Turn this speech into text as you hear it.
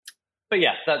but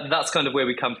yeah, that's kind of where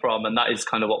we come from, and that is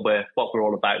kind of what we're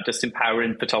all about. Just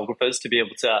empowering photographers to be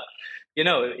able to,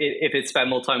 if it's spend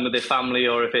more time with their family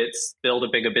or if it's build a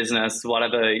bigger business,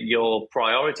 whatever your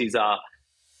priorities are.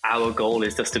 Our goal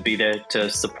is just to be there to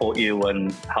support you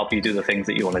and help you do the things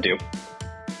that you want to do.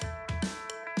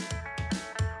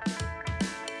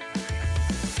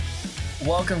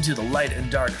 Welcome to the Light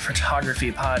and Dark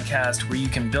Photography Podcast, where you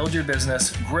can build your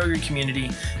business, grow your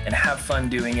community, and have fun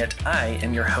doing it. I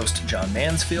am your host, John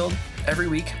Mansfield. Every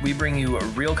week, we bring you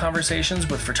real conversations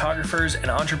with photographers and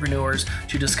entrepreneurs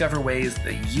to discover ways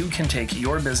that you can take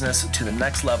your business to the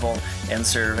next level and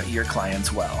serve your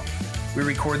clients well. We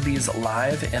record these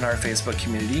live in our Facebook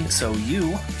community so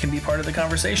you can be part of the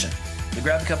conversation. So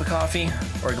grab a cup of coffee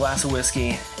or a glass of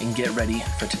whiskey and get ready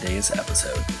for today's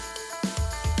episode.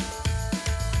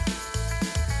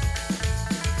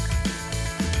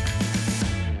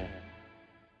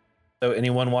 So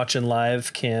anyone watching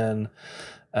live can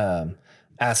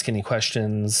ask any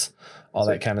questions, all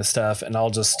that kind of stuff. And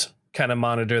I'll just kind of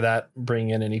monitor that,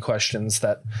 bring in any questions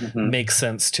that make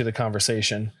sense to the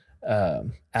conversation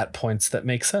at points that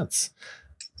make sense.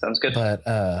 Sounds good.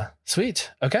 But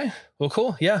sweet. Okay. Well,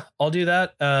 cool. Yeah, I'll do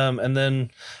that. And then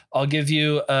I'll give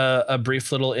you a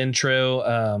brief little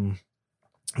intro.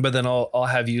 But then I'll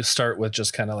have you start with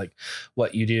just kind of like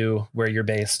what you do, where you're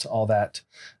based, all that.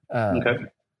 Okay.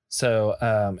 So,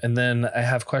 and then I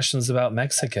have questions about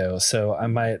Mexico. So I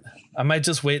might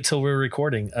just wait till we're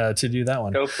recording to do that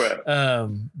one. Go for it.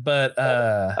 But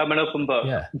I'm an open book.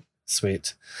 Yeah.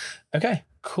 Sweet. Okay,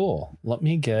 cool. Let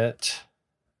me get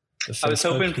I was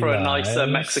hoping for a nice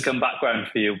Mexican background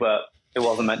for you, but it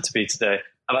wasn't meant to be today.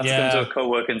 I've had to come to a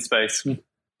co-working space.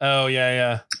 Oh,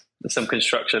 yeah. There's some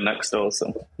construction next door,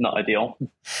 so not ideal.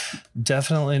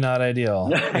 Definitely not ideal.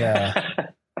 Yeah.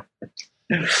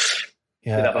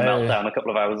 Did have a meltdown a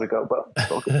couple of hours ago, but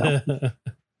it's all good now.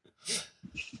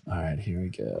 All right, here we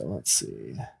go. Let's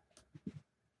see.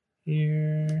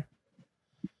 Here.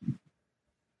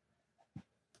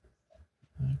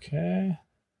 Okay.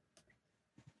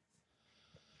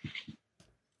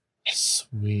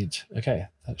 Sweet. Okay,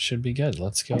 that should be good.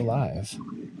 Let's go live.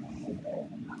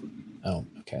 Oh,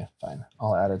 okay, fine.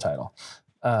 I'll add a title.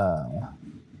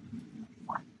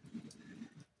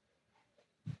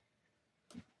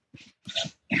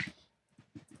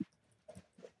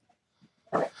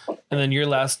 And then your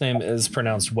last name is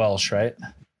pronounced Welsh, right?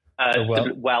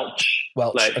 Welch.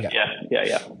 Welch. Like, okay.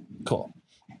 Yeah. Cool.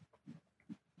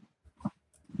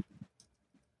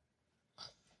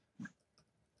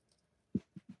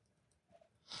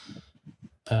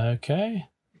 Okay.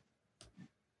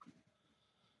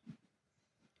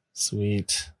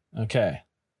 Sweet. Okay.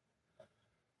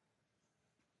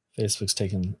 Facebook's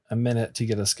taking a minute to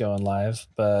get us going live,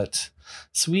 but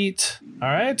sweet. All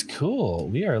right, cool.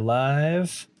 We are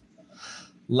live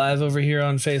over here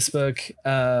on Facebook.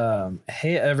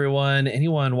 Hey, everyone,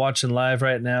 anyone watching live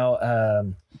right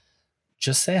now,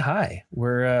 just say hi.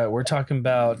 We're talking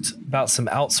about some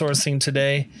outsourcing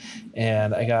today,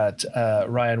 and I got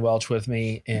Ryan Welch with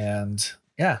me, and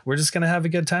yeah, we're just going to have a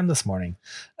good time this morning.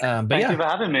 Thank you for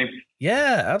having me.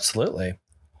 Yeah, absolutely.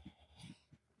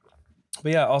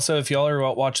 But yeah, also, if y'all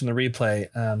are watching the replay,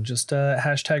 just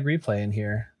hashtag replay in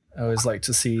here. I always like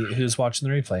to see who's watching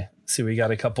the replay. See, we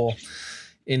got a couple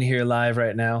in here live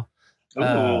right now.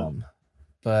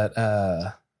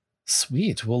 But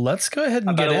sweet. Well, let's go ahead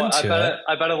and get into it.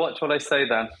 I better watch what I say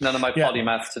then. None of my potty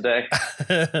mouth today.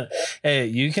 Hey,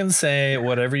 you can say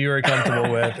whatever you are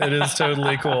comfortable with. It is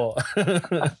totally cool.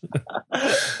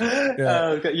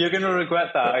 You're going to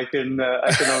regret that. I can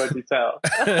already tell.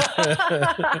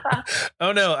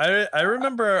 Oh no, I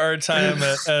remember our time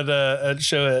at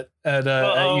show at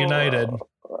United.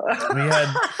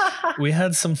 We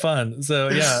had some fun. So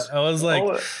yeah, I was like,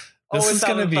 this is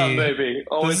gonna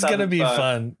be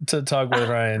fun to talk with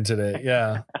Ryan today.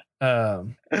 Yeah. But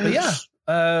yeah.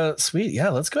 Sweet. Yeah,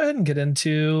 let's go ahead and get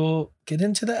into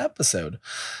the episode.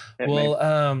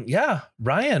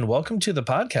 Ryan, welcome to the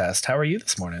podcast. How are you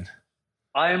this morning?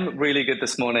 I'm really good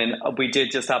this morning. We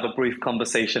did just have a brief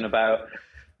conversation about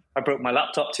I broke my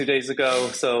laptop 2 days ago,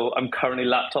 so I'm currently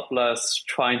laptopless,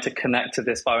 trying to connect to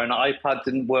this via an iPad.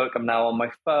 Didn't work. I'm now on my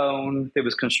phone. There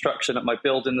was construction at my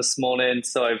building this morning,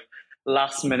 so I've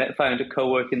last minute found a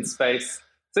co-working space.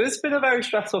 So it's been a very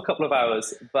stressful couple of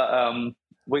hours, but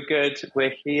we're good.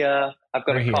 We're here. I've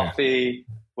got a coffee.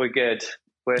 We're good.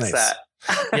 We're set.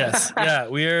 Yes. Yeah,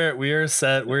 we are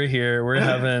set. We're here. We're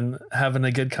having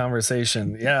a good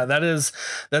conversation. Yeah,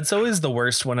 that's always the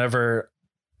worst whenever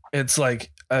it's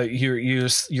like,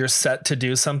 you're set to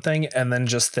do something, and then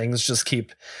just things just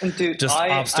keep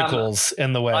obstacles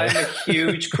in the way. I'm a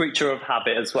huge creature of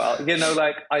habit as well.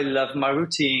 Like I love my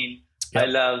routine. Yep. I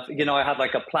love, I had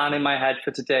like a plan in my head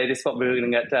for today. This is what we were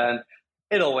going to get done.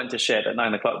 It all went to shit at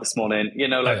 9 o'clock this morning.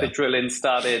 The drilling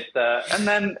started, and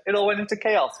then it all went into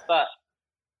chaos. But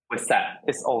we're set.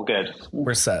 It's all good.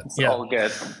 We're set. It's all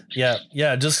good.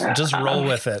 Yeah. Just roll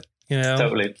with it.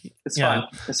 Totally. It's fine.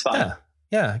 It's fine.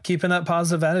 Yeah. Keeping that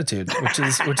positive attitude, which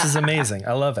is amazing.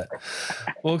 I love it.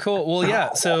 Well, cool. Well,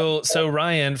 yeah. So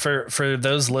Ryan, for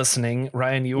those listening,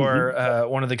 Ryan, you are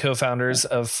one of the co-founders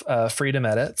of Freedom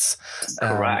Edits.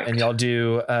 Correct. And y'all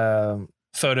do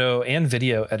photo and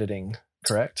video editing,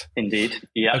 correct? Indeed.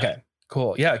 Yeah. Okay.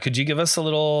 Cool. Yeah. Could you give us a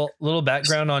little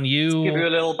background on you? Give you a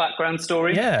little background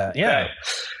story. Yeah. Okay.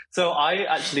 So I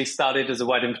actually started as a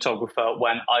wedding photographer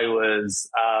when I was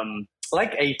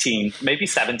like 18, maybe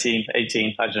 17,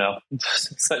 18. I don't know.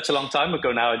 Such a long time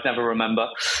ago now. I'd never remember.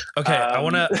 Okay. I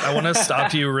want to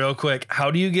stop you real quick.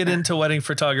 How do you get into wedding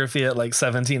photography at like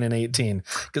 17 and 18?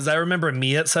 Because I remember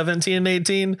me at 17 and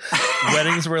 18,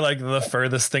 weddings were like the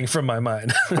furthest thing from my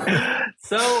mind.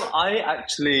 So I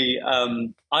actually,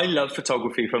 I love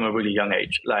photography from a really young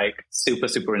age, like super,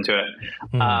 super into it.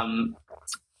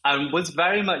 And was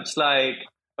very much like,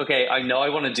 okay, I know I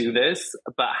want to do this,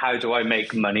 but how do I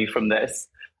make money from this?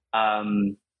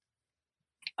 And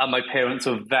my parents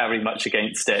were very much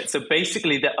against it. So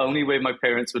basically the only way my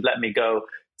parents would let me go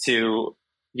to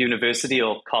university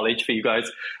or college for you guys,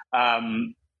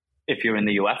 if you're in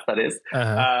the US, that is,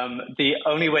 the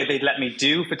only way they'd let me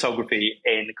do photography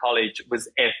in college was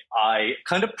if I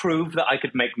kind of proved that I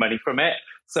could make money from it.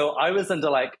 So I was under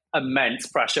like immense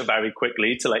pressure very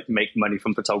quickly to like make money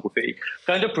from photography.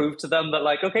 Kind of proved to them that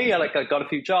like, okay, yeah, like I got a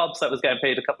few jobs. I was getting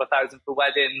paid a couple of $1,000 for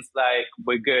weddings. Like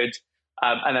we're good.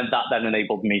 And then that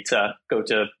enabled me to go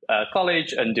to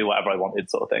college and do whatever I wanted,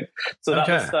 sort of thing. So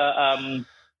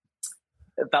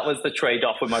that was the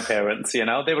trade-off with my parents. They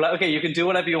were like, okay, you can do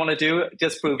whatever you want to do.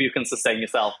 Just prove you can sustain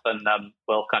yourself, and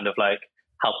we'll kind of like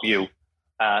help you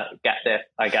get there,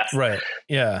 I guess. Right.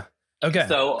 Yeah. Okay.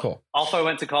 So cool. Off I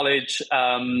went to college.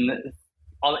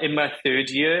 In my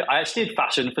third year, I actually did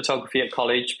fashion photography at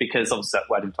college because obviously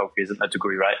wedding photography isn't a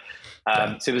degree, right?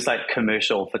 So it was like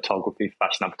commercial photography,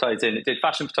 fashion advertising. It did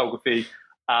fashion photography.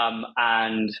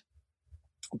 And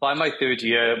by my third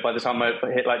year, by the time I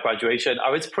hit like graduation,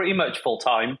 I was pretty much full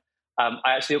time.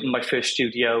 I actually opened my first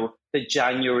studio the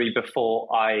January before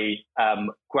I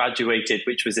graduated,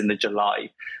 which was in the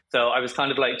July. So I was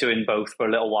kind of like doing both for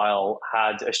a little while,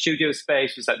 had a studio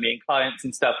space, was like meeting clients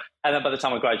and stuff. And then by the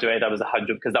time I graduated, I was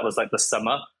 100 because that was like the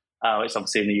summer, which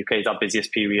obviously in the UK is our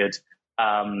busiest period.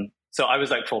 So I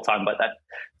was like full time by then.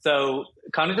 So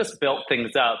kind of just built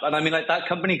things up. And I mean, like that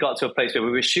company got to a place where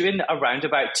we were shooting around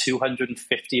about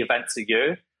 250 events a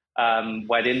year,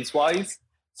 weddings wise.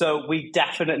 So we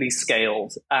definitely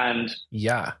scaled. And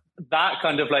yeah, that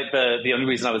kind of like the only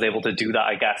reason I was able to do that,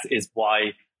 I guess, is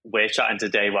why we're chatting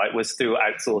today, right? Was through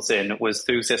outsourcing, was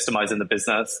through systemizing the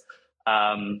business,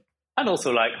 and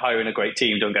also like hiring a great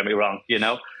team. Don't get me wrong,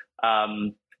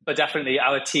 but definitely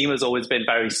our team has always been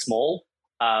very small,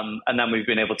 and then we've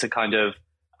been able to kind of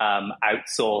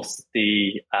outsource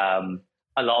a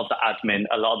lot of the admin,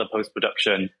 a lot of the post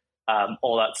production,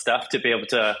 all that stuff to be able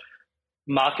to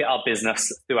market our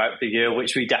business throughout the year,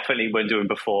 which we definitely weren't doing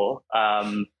before.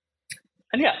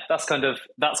 And yeah, that's kind of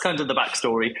the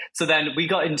backstory. So then we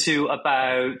got into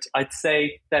about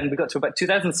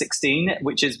 2016,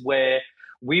 which is where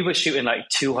we were shooting like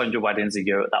 200 weddings a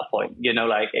year at that point.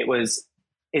 Like it was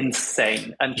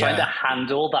insane, and trying to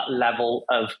handle that level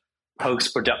of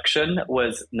post-production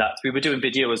was nuts. We were doing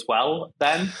video as well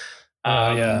then.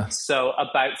 So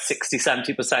about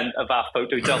 60-70% of our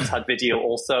photo jobs had video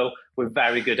also. We're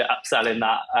very good at upselling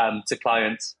that to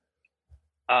clients.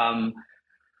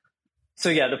 So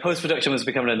yeah, the post-production was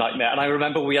becoming a nightmare. And I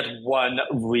remember we had one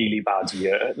really bad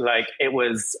year. Like it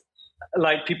was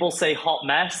like people say hot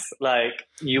mess, like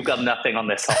you got nothing on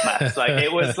this hot mess. Like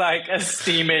it was like a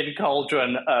steaming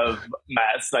cauldron of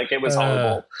mess. Like it was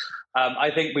horrible.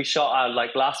 I think we shot our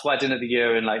like last wedding of the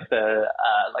year in like the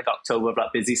like October of that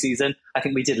busy season. I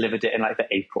think we delivered it in like the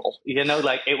April.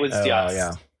 Like it was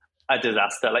just a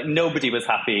disaster. Like nobody was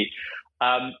happy.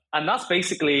 And that's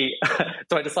basically,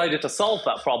 so I decided to solve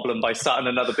that problem by starting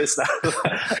another business.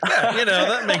 Yeah,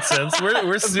 that makes sense.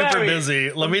 We're super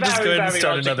busy. Let me just go ahead and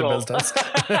start another business.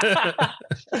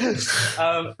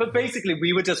 But basically,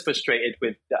 we were just frustrated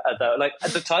with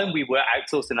at the time we were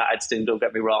outsourcing that editing, don't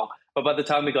get me wrong. But by the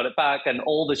time we got it back and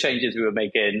all the changes we were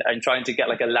making and trying to get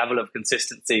like a level of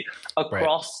consistency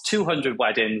across 200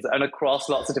 weddings and across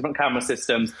lots of different camera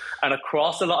systems and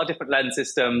across a lot of different lens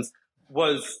systems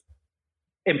was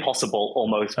impossible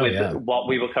almost with what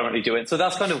we were currently doing. So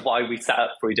that's kind of why we set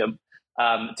up Freedom,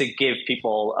 to give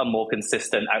people a more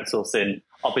consistent outsourcing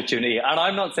opportunity. And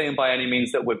I'm not saying by any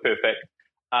means that we're perfect.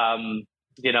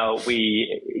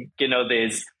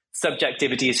 There's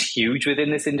subjectivity is huge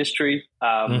within this industry.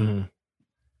 And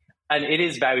it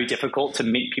is very difficult to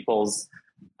meet people's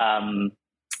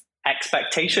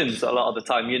expectations a lot of the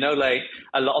time. Like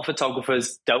a lot of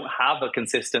photographers don't have a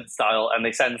consistent style and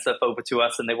they send stuff over to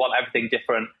us and they want everything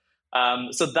different.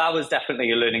 So that was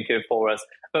definitely a learning curve for us.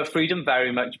 But Freedom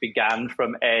very much began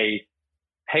from a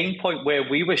pain point where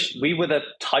we were the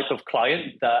type of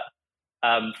client that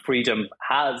Freedom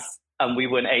has, and we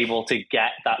weren't able to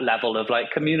get that level of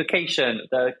like communication,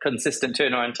 the consistent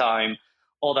turnaround time,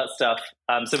 all that stuff.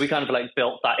 So we kind of like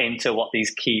built that into what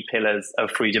these key pillars of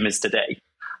Freedom is today.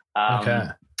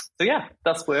 So yeah,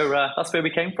 that's where we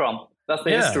came from. That's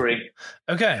the history.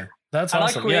 Okay. That's and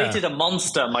awesome. I created a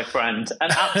monster, my friend,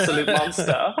 an absolute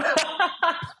monster.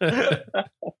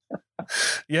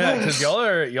 Yeah, because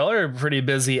y'all are pretty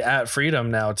busy at Freedom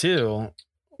now too.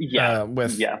 Yeah,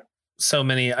 so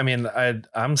many. I mean,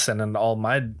 I'm sending all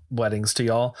my weddings to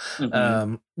y'all,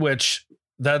 which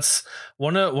that's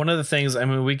one of the things. I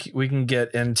mean, we can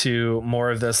get into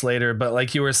more of this later, but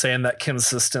like you were saying, that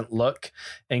consistent look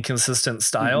and consistent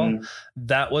style,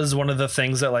 that was one of the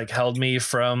things that like held me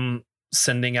from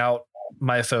sending out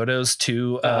my photos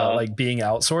to like being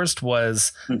outsourced.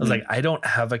 Was I was like, I don't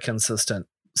have a consistent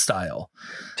style.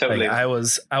 Totally. Like I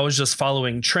was just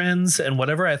following trends and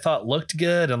whatever I thought looked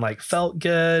good and like felt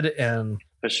good. And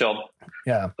for sure.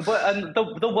 Yeah. But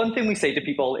the one thing we say to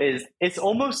people is it's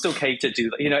almost okay to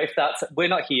do, if we're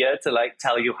not here to like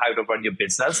tell you how to run your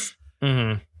business.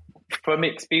 From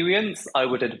experience, I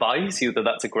would advise you that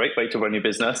that's a great way to run your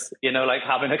business, like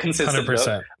having a consistent 100%.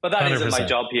 look. But that 100%. Isn't my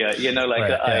job here,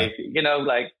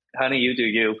 honey, you do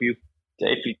you.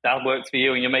 If that works for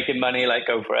you and you're making money, like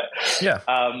go for it. Yeah.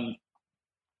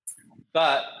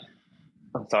 But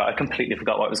I'm sorry, I completely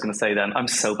forgot what I was going to say then. I'm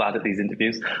so bad at these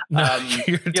interviews. No,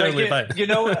 you're totally fine.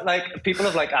 Like people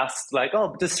have like asked like,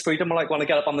 oh, does Freedom like want to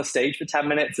get up on the stage for 10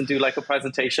 minutes and do like a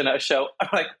presentation at a show? I'm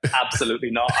like,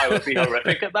 absolutely not. I would be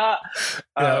horrific at that.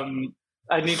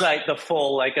 I need like the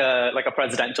full like a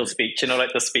presidential speech,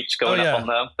 like the speech going up on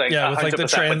the thing. Yeah, with like the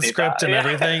transcript and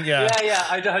everything. Yeah.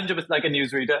 I 100% like a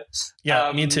newsreader.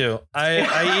 Yeah, me too.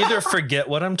 I either forget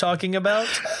what I'm talking about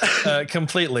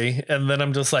completely, and then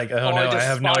I'm just like, oh no, I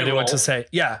have no idea what to say.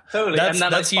 Yeah, totally.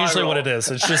 That's usually what it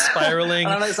is. It's just spiraling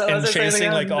and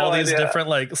chasing like all these different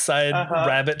like side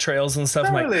rabbit trails and stuff.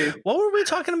 Totally. I'm like, what were we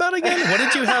talking about again? What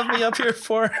did you have me up here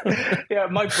for? Yeah,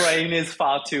 my brain is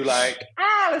far too like,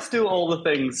 let's do all the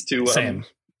things to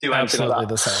do absolutely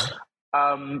the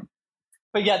same.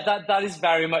 But yeah, that is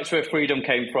very much where Freedom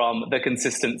came from, the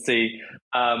consistency.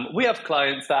 We have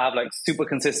clients that have like super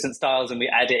consistent styles and we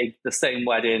edit the same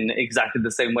wedding exactly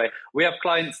the same way. We have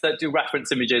clients that do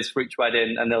reference images for each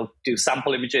wedding and they'll do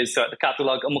sample images throughout the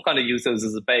catalog and we'll kind of use those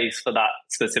as a base for that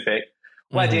specific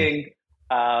wedding.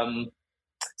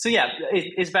 So yeah,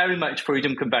 it's very much,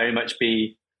 Freedom can very much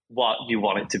be what you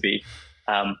want it to be.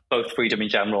 Both Freedom in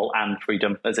general and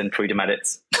Freedom as in Freedom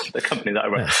Edits, the company that I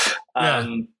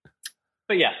run.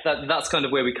 But yeah, that's kind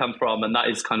of where we come from, and that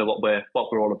is kind of what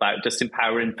we're all about. Just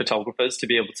empowering photographers to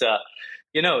be able to,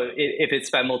 if it's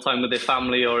spend more time with their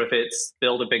family or if it's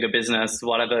build a bigger business,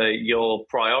 whatever your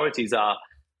priorities are.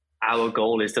 Our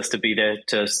goal is just to be there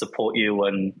to support you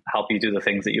and help you do the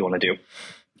things that you want to do.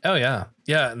 Oh yeah.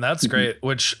 Yeah. And that's great.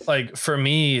 Which like for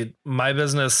me, my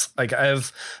business, like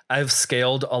I've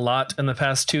scaled a lot in the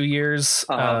past 2 years.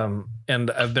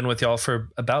 And I've been with y'all for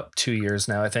about 2 years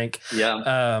now, I think.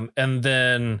 Yeah. And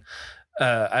then,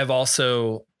 I've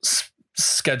also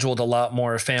scheduled a lot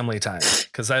more family time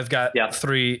because I've got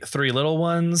three little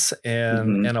ones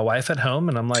and a wife at home.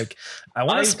 And I'm like, I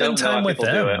want to spend time with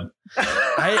them.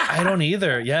 I don't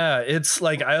either. Yeah. It's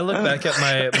like, I look back at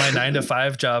my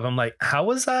 9-to-5 job. I'm like, how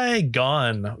was I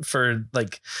gone for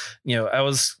like, I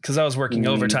was working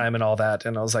overtime and all that.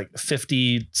 And I was like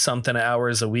 50 something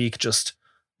hours a week, just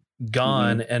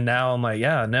gone. And now I'm like,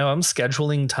 yeah, no, I'm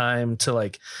scheduling time to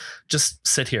like just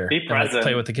sit here be present, and like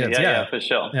play with the kids. Yeah, for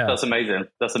sure. Yeah. That's amazing.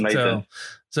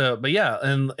 So, but yeah.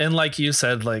 And like you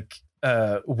said, like,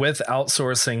 with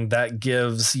outsourcing, that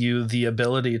gives you the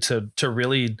ability to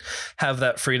really have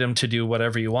that freedom to do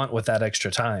whatever you want with that extra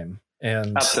time.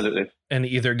 And absolutely. And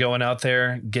either going out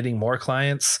there, getting more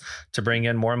clients to bring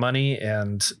in more money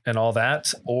and all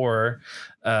that, or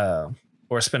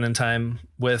spending time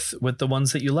with the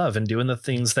ones that you love and doing the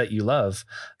things that you love,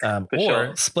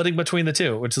 or splitting between the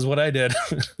two, which is what I did.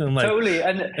 Like, totally.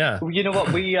 And you know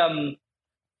what, we,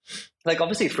 like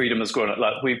obviously freedom has grown up.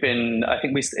 Like we've been, I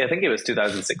think it was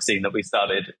 2016 that we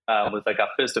started, was like our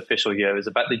first official year. It was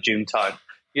about the June time.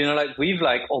 You know, like we've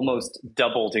like almost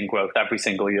doubled in growth every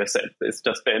single year since. It's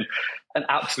just been an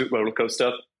absolute roller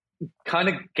coaster. Kind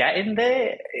of getting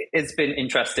there, it's been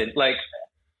interesting. Like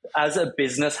as a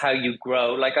business, how you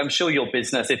grow, like I'm sure your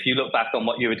business, if you look back on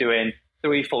what you were doing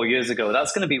 3-4 years ago,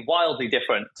 that's going to be wildly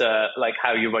different to like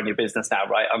how you run your business now,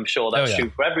 right? I'm sure that's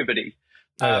true for everybody.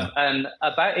 And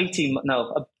about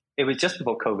it was just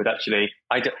before COVID, actually.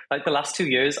 Like the last 2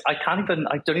 years, I don't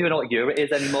even know what year it is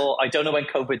anymore. I don't know when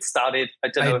COVID started. I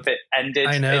don't know if it ended.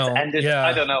 I know. It's ended. Yeah.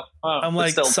 I don't know. I'm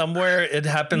like somewhere it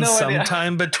happened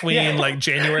sometime between like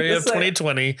January of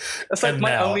 2020. That's like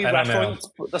my only reference.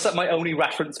 That's like my only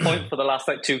reference point for the last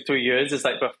like 2-3 years is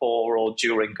like before or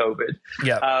during COVID.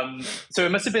 Yeah. So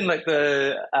it must have been like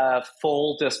the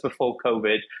fall just before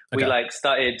COVID. We like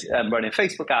started running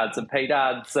Facebook ads and paid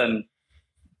ads, and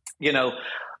you know,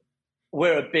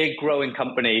 we're a big growing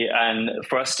company, and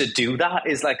for us to do that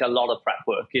is like a lot of prep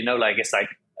work, you know, like it's like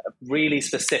really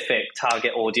specific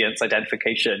target audience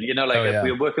identification, you know, like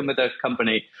we were working with a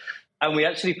company and we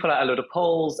actually put out a load of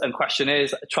polls and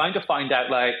questionnaires trying to find out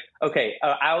like, okay,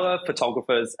 are our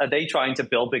photographers, are they trying to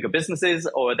build bigger businesses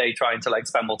or are they trying to like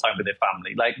spend more time with their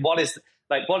family? Like what is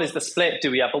the split?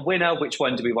 Do we have a winner? Which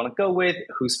one do we want to go with?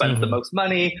 Who spends the most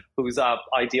money? Who's our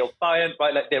ideal client,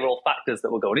 right? Like they're all factors that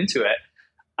were going into it.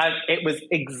 And it was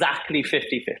exactly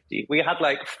 50-50. We had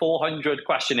like 400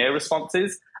 questionnaire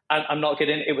responses. And I'm not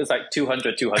kidding. It was like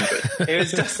 200. It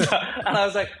was just, and I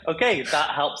was like, okay, that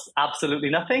helps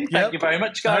absolutely nothing. Thank you very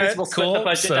much, guys. Right, we'll split the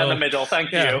budget down the middle.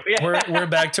 Thank you. Yeah. We're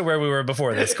back to where we were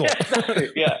before this. Cool.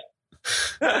 Exactly. Yeah.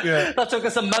 That took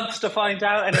us a month to find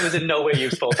out, and it was in no way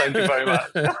useful. Thank you very much.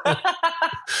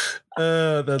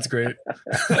 That's great.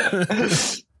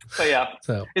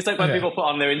 So it's like when people put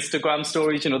on their Instagram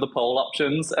stories, you know, the poll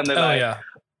options, and they're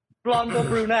blonde or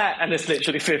brunette, and it's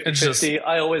literally 50-50.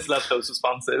 I always love those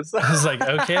responses. I was like,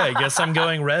 okay, I guess I'm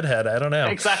going redhead. I don't know.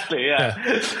 Exactly, yeah.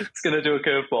 It's going to do a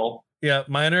curveball. Yeah,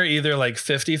 mine are either like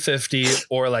 50-50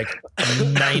 or like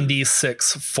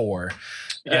 96-4.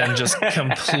 And just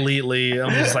completely, I'm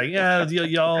just like, yeah,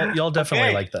 y'all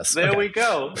definitely like this. There we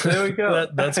go.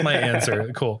 That's my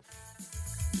answer. Cool.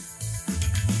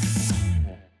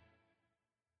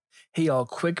 Hey, y'all,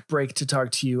 quick break to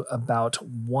talk to you about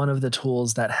one of the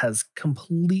tools that has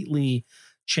completely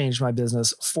changed my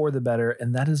business for the better,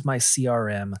 and that is my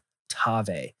CRM,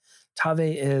 Tave.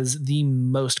 Tave is the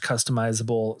most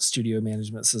customizable studio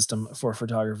management system for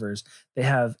photographers. They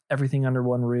have everything under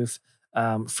one roof,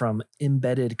 from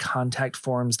embedded contact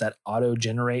forms that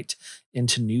auto-generate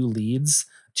into new leads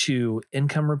to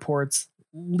income reports,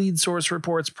 lead source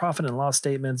reports, profit and loss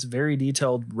statements, very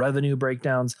detailed revenue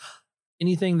breakdowns.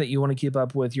 Anything that you want to keep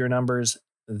up with your numbers,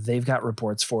 they've got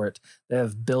reports for it. They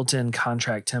have built-in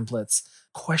contract templates,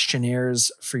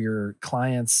 questionnaires for your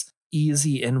clients,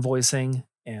 easy invoicing,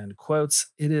 and quotes.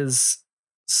 It is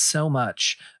so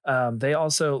much. They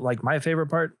also, like my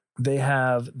favorite part, they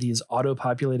have these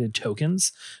auto-populated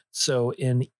tokens. So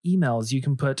in emails, you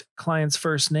can put client's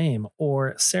first name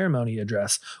or ceremony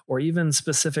address, or even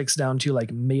specifics down to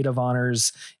like maid of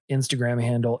honor's Instagram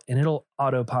handle, and it'll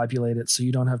auto-populate it so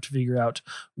you don't have to figure out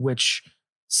which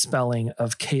spelling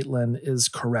of Caitlin is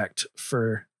correct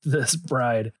for this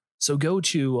bride. So go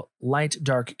to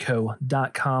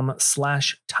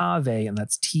lightdarkco.com/Tave, and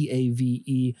that's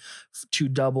TAVE, to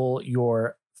double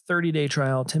your 30-day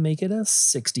trial to make it a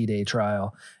 60-day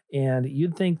trial. And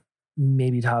you'd think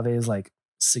maybe Tave is like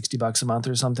 $60 a month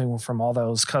or something from all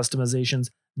those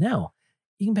customizations. No,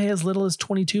 you can pay as little as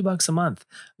 $22 a month,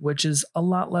 which is a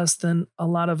lot less than a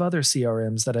lot of other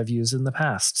CRMs that I've used in the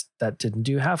past that didn't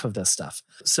do half of this stuff.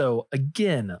 So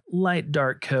again,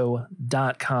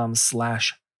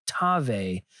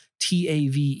 lightdarkco.com/Tave,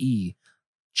 TAVE.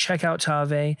 Check out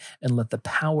Tave and let the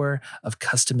power of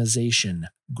customization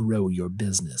grow your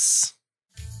business.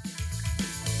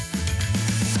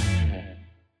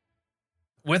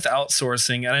 With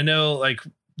outsourcing, and I know like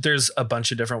there's a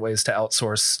bunch of different ways to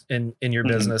outsource in your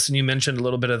business. And you mentioned a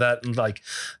little bit of that in like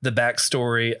the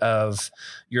backstory of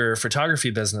your photography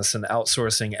business and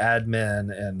outsourcing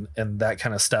admin and that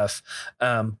kind of stuff.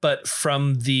 But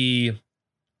from the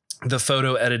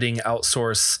photo editing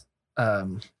outsource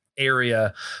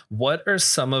area, what are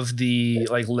some of the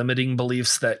like limiting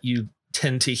beliefs that you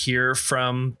tend to hear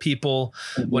from people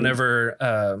whenever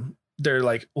they're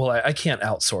like, well, I can't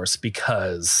outsource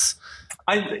because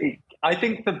I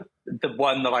think the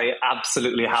one that I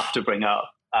absolutely have to bring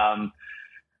up,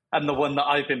 and the one that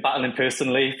I've been battling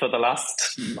personally for the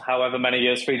last however many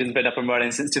years Freedom's been up and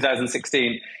running since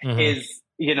 2016 is,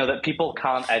 that people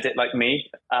can't edit like me.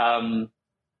 And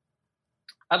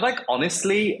like,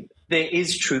 honestly, there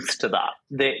is truth to that.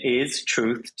 There is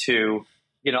truth to,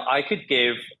 I could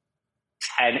give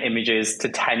 10 images to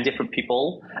 10 different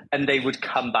people and they would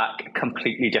come back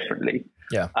completely differently.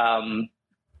 Yeah.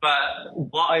 But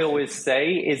what I always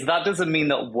say is that doesn't mean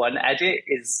that one edit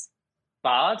is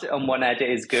bad and one edit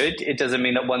is good. It doesn't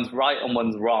mean that one's right and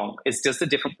one's wrong. It's just a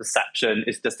different perception.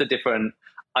 It's just a different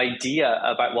idea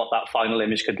about what that final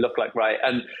image could look like, right?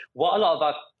 And what a lot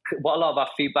of our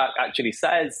feedback actually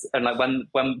says, and like when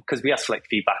because we ask for like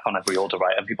feedback on every order,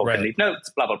 right? And people can leave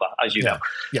notes, blah blah blah, as you know.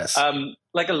 Yes.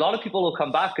 Like a lot of people will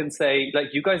come back and say,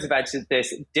 like, you guys have edited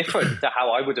this different to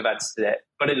how I would have edited it,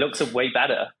 but it looks way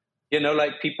better.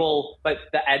 Like people, like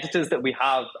the editors that we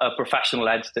have are professional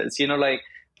editors. Like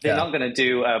they're not going to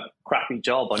do a crappy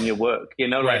job on your work.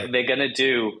 Like they're going to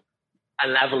do a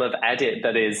level of edit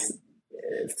that is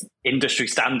industry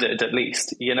standard, at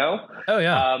least. Oh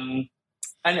yeah.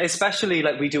 And especially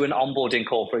like we do an onboarding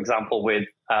call, for example, with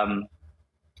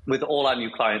all our new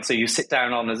clients. So you sit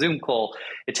down on a Zoom call.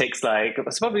 It takes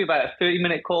it's probably about a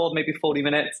 30-minute call, maybe 40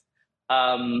 minutes.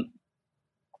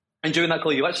 And during that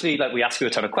call, you actually, we ask you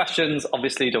a ton of questions,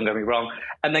 obviously, don't get me wrong.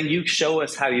 And then you show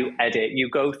us how you edit. You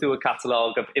go through a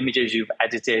catalog of images you've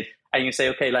edited and you say,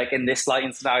 okay, like in this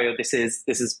lighting scenario, this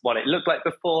is what it looked like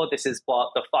before. This is what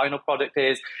the final product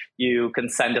is. You can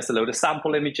send us a load of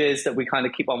sample images that we kind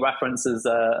of keep on reference as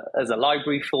a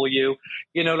library for you.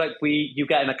 You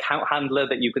get an account handler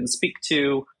that you can speak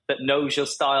to that knows your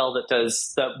style,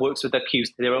 that works with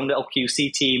their own little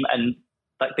QC team, and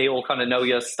like they all kind of know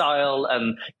your style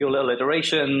and your little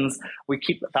iterations. We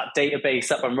keep that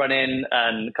database up and running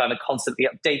and kind of constantly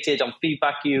updated on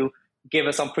feedback you give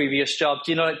us on previous jobs.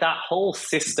 Like that whole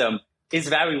system is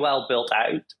very well built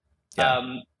out.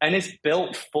 Yeah. And it's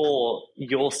built for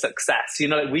your success.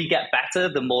 Like we get better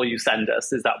the more you send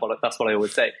us. That's what I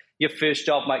always say. Your first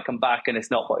job might come back and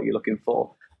it's not what you're looking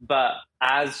for. But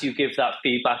as you give that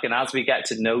feedback and as we get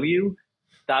to know you,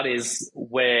 that is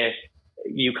where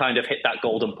you kind of hit that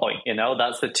golden point.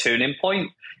 That's the turning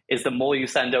point. Is the more you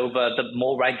send over, the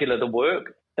more regular the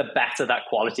work, the better that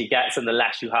quality gets and the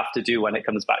less you have to do when it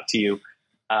comes back to you.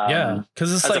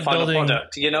 Because it's like building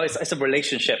product. It's a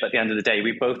relationship at the end of the day.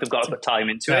 We both have got to put time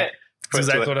into it. That's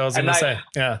exactly what I was going to say.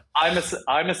 Yeah,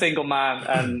 I'm a single man,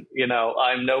 and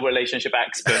I'm no relationship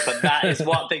expert, but that is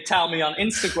what they tell me on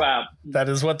Instagram. That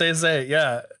is what they say.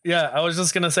 Yeah. I was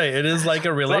just going to say it is like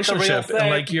a relationship, and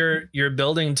like you're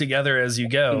building together as you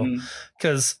go.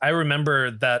 Because I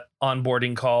remember that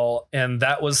onboarding call, and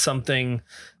that was something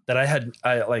that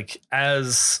I like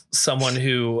as someone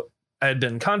who I had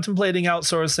been contemplating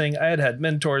outsourcing. I had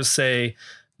mentors say,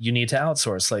 "You need to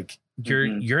outsource." Like.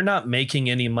 You're not making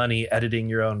any money editing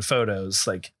your own photos.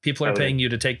 Like people are paying you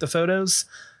to take the photos,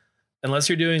 unless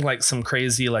you're doing like some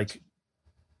crazy, like,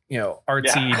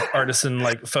 artsy artisan,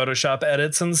 like Photoshop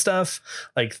edits and stuff.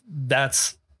 Like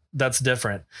that's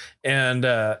different. And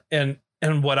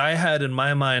what I had in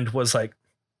my mind was like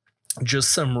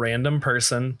just some random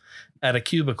person at a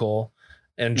cubicle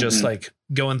and just like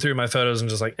going through my photos and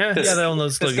just like, that one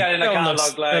looks good.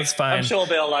 That's fine. I'm sure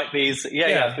they'll like these.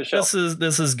 Yeah, for sure.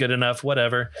 This is good enough,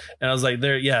 whatever. And I was like,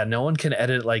 no one can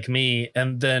edit like me.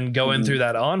 And then going through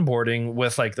that onboarding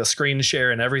with like the screen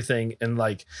share and everything, and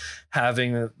like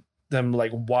having them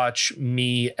like watch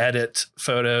me edit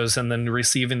photos and then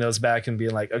receiving those back and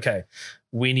being like, okay,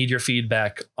 we need your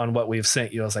feedback on what we've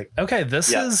sent you. I was like, okay,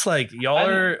 this is like, y'all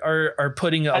are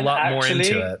putting a lot more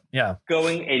into it. Yeah.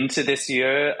 Going into this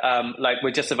year, like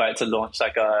we're just about to launch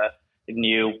like a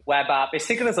new web app. It's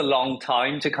taken us a long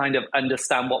time to kind of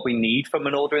understand what we need from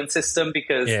an ordering system,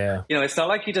 because, it's not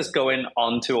like you just going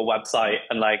onto a website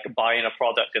and like buying a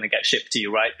product and it gets shipped to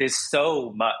you, right? There's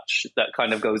so much that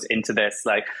kind of goes into this,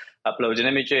 like uploading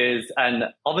images. And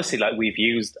obviously like we've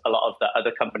used a lot of the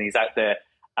other companies out there.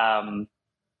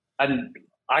 And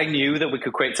I knew that we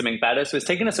could create something better. So it's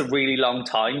taken us a really long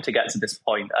time to get to this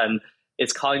point. And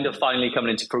it's kind of finally coming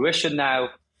into fruition now.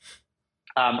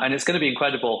 And it's going to be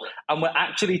incredible. And we're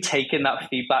actually taking that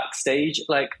feedback stage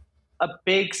like a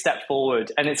big step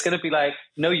forward. And it's going to be like,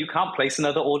 no, you can't place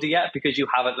another order yet because you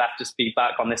haven't left us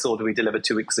feedback on this order we delivered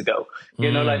 2 weeks ago.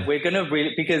 You know, like we're going to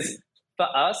really, because for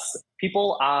us,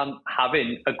 people aren't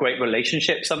having a great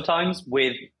relationship sometimes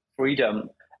with freedom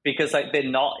because like they're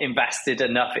not invested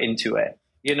enough into it.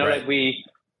 You know, like we,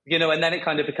 you know, and then it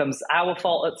kind of becomes our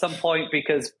fault at some point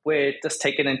because we're just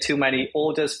taking in too many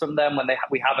orders from them when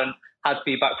we haven't had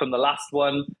feedback from the last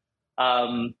one.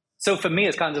 So for me,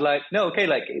 it's kind of like, no, okay,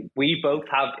 like we both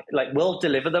have, like, we'll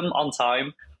deliver them on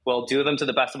time. We'll do them to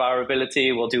the best of our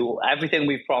ability. We'll do everything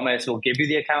we've promised. We'll give you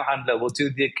the account handler. We'll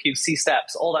do the QC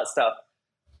steps, all that stuff.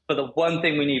 But the one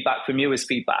thing we need back from you is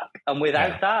feedback. And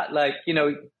without that, like, you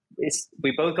know,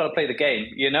 we both got to play the game,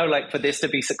 you know, like for this to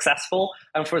be successful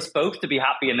and for us both to be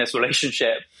happy in this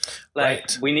relationship. Like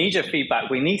we need your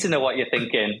feedback. We need to know what you're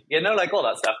thinking, you know, like all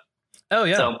that stuff. Oh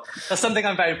yeah. So that's something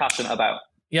I'm very passionate about.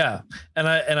 Yeah. And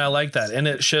I like that. And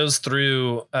it shows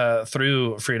through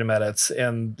Freedom Edits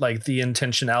and like the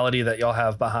intentionality that y'all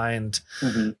have behind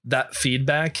that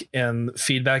feedback, and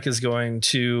feedback is going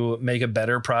to make a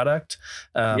better product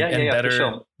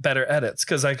better edits.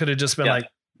 Cause I could have just been like,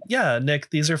 yeah,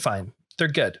 Nick, these are fine. They're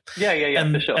good. Yeah.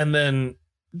 And, for sure. And then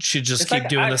she just keep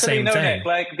doing the same thing. Nick,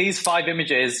 like these 5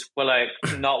 images were like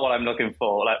not what I'm looking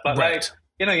for. Like, but like,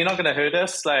 you know, you're not going to hurt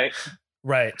us. Like,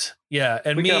 right. Yeah.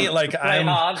 And me, like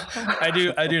I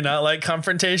do not like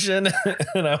confrontation.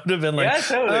 And I would have been like, yeah,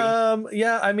 totally.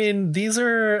 I mean, these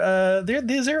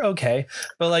are okay.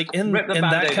 But like in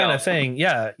that kind of thing,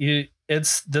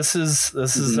 this is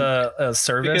a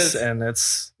service, and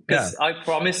it's, because I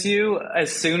promise you,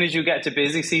 as soon as you get to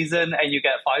busy season and you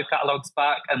get 5 catalogs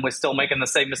back and we're still making the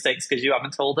same mistakes because you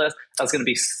haven't told us, that's going to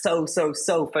be so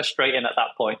frustrating at that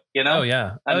point, you know? Oh,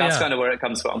 yeah. And that's kind of where it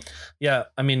comes from. Yeah.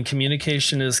 I mean,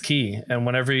 communication is key. And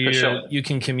whenever you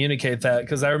can communicate that,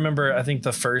 because I remember, I think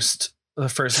the first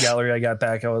gallery I got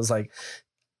back, I was like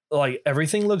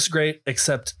everything looks great,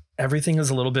 except everything is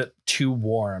a little bit too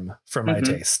warm for my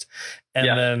taste. And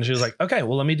then she was like, okay,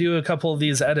 well, let me do a couple of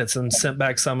these edits, and sent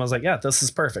back some. I was like, yeah, this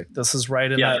is perfect. This is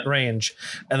right in that range.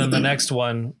 And then the next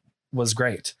one was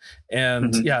great.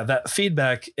 And that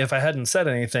feedback, if I hadn't said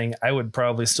anything, I would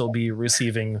probably still be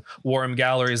receiving warm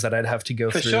galleries that I'd have to go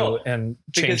through and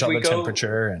change all the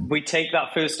temperature. And we take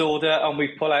that first order and we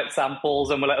pull out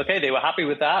samples and we're like, okay, they were happy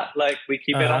with that. Like we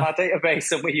keep it on our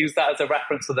database and we use that as a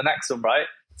reference for the next one, right?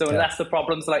 So unless the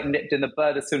problems like nipped in the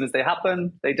bud as soon as they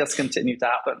happen, they just continue to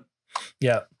happen.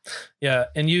 Yeah. Yeah.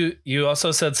 And you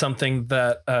also said something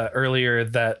that earlier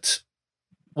that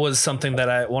was something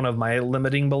that one of my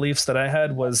limiting beliefs that I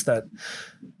had was that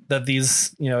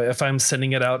these, you know, if I'm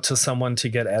sending it out to someone to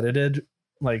get edited,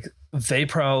 like they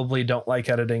probably don't like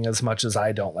editing as much as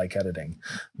I don't like editing,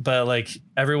 but like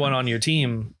everyone on your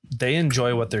team, they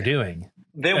enjoy what they're doing.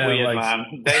 They're weird,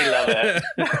 man. They love it.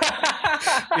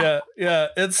 Yeah.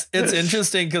 It's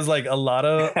interesting because like a lot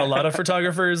of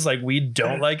photographers, like we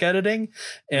don't like editing,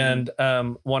 and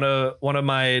one of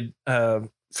my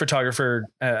photographer,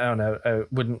 I don't know, I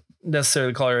wouldn't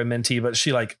necessarily call her a mentee, but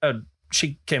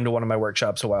she came to one of my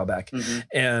workshops a while back,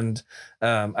 and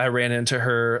I ran into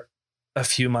her a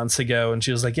few months ago, and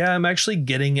she was like, yeah, I'm actually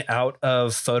getting out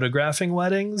of photographing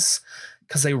weddings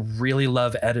because I really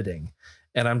love editing.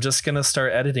 And I'm just going to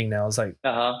start editing now. I was like,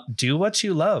 do what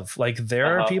you love. Like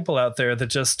there are people out there that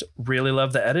just really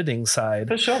love the editing side.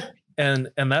 For sure. And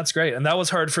that's great. And that was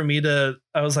hard for me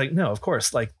I was like, no, of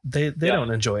course, like they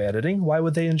don't enjoy editing. Why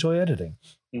would they enjoy editing?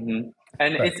 And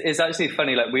it's actually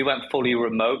funny. Like we went fully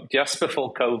remote just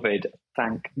before COVID.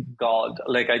 Thank God.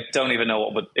 Like, I don't even know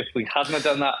if we hadn't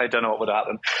done that, I don't know what would have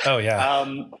happened. Oh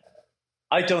yeah.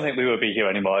 I don't think we would be here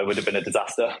anymore. It would have been a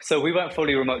disaster. So we went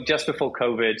fully remote just before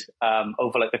COVID.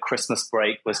 Over like the Christmas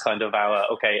break was kind of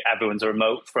everyone's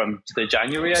remote from the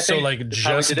January, I think. So like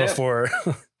just before.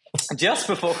 Just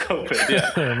before COVID,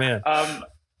 yeah. Oh, man.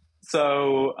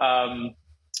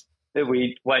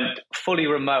 We went fully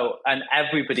remote and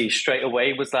everybody straight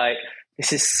away was like,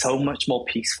 this is so much more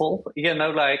peaceful. You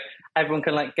know, like everyone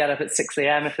can like get up at 6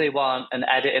 a.m. if they want and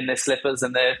edit in their slippers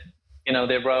and their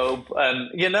robe, and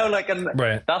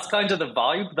that's kind of the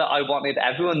vibe that I wanted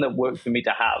everyone that worked for me to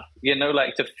have, you know,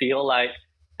 like to feel like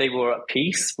they were at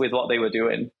peace with what they were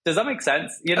doing. Does that make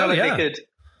sense? You know, they could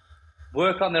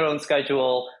work on their own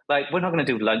schedule. Like we're not going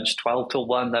to do lunch 12 till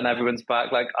 1, then everyone's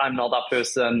back. Like I'm not that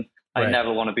person. I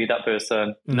never want to be that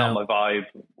person. Not my vibe,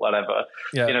 whatever.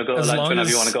 Yeah. You know, go to lunch whenever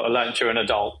you want to go to lunch. You're an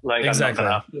adult. Like,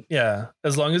 exactly. Yeah.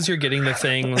 As long as you're getting the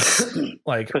things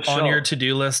like on your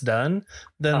to-do list done,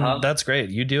 then that's great.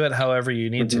 You do it however you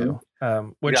need to.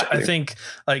 Which Exactly. I think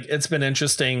like it's been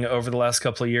interesting over the last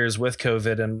couple of years with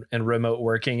COVID and remote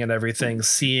working and everything,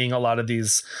 seeing a lot of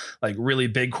these like really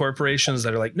big corporations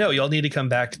that are like, no, y'all need to come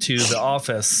back to the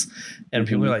office. And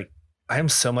people are like, I am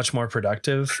so much more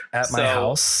productive at my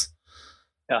house.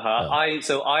 I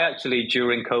actually,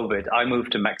 during COVID, I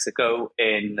moved to Mexico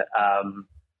in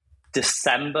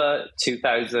December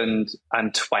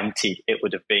 2020, it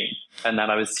would have been. And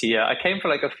then I was here. I came for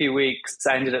like a few weeks.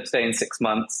 I ended up staying 6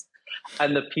 months.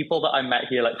 And the people that I met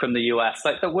here, like from the US,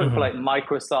 like that work for like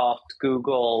Microsoft,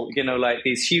 Google, you know, like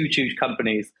these huge, huge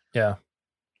companies. Yeah.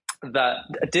 That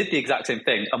did the exact same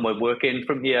thing and were working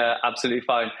from here absolutely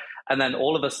fine. And then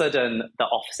all of a sudden, the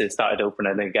offices started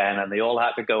opening again and they all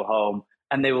had to go home.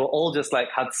 And they were all just like,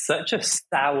 had such a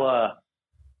sour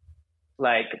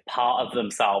like part of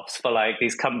themselves for like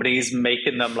these companies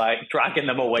making them like dragging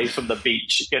them away from the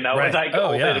beach, you know, with like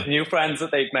all the new friends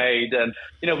that they've made. And,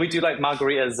 you know, we do like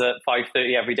margaritas at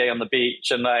 5:30 every day on the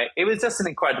beach. And like, it was just an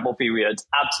incredible period,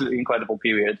 absolutely incredible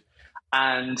period.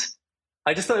 And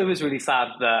I just thought it was really sad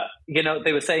that, you know,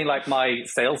 they were saying like my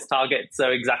sales targets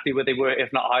are exactly where they were,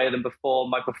 if not higher than before.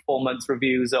 My performance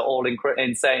reviews are all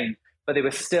insane, but they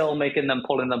were still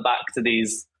pulling them back to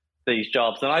these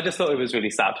jobs. And I just thought it was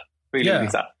really sad. Really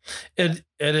sad. It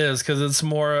is, because it's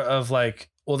more of like,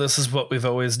 well, this is what we've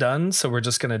always done, so we're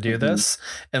just going to do this,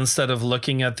 instead of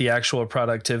looking at the actual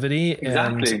productivity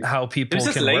and how people it's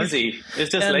just can lazy. work.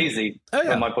 It's just lazy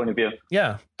from my point of view.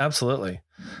 Yeah, absolutely.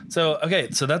 So, okay,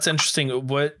 so that's interesting.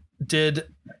 What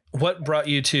brought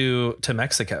you to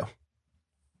Mexico?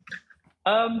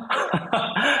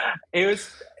 It was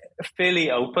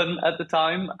fairly open at the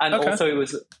time, and also it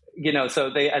was, you know, so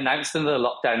they announced the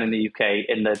lockdown in the UK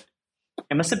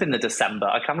it must have been the December.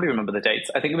 I can't really remember the dates.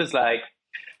 I think it was like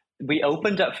we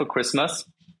opened up for Christmas.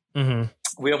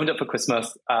 We opened up for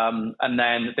Christmas, and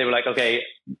then they were like, okay,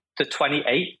 the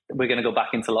 28th, we're going to go back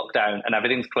into lockdown and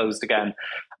everything's closed again.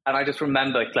 And I just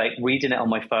remember like reading it on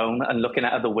my phone and looking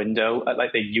out of the window at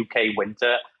like the UK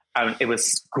winter, and it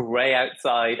was grey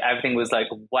outside. Everything was like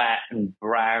wet and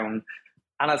brown.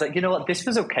 And I was like, you know what, this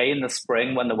was okay in the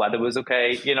spring when the weather was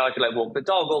okay. You know, I could like walk the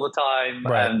dog all the time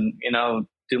and, you know,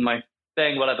 do my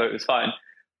thing, whatever, it was fine.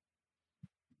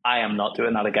 I am not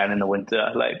doing that again in the winter.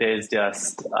 Like there's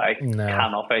just, I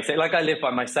cannot face it. Like I live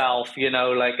by myself, you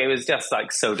know, like it was just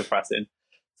like so depressing.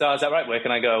 So I was like, right, where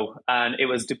can I go? And it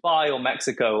was Dubai or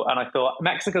Mexico. And I thought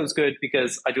Mexico's good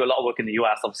because I do a lot of work in the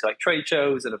US, obviously like trade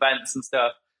shows and events and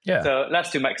stuff. Yeah. So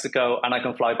let's do Mexico and I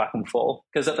can fly back and forth.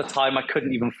 Because at the time I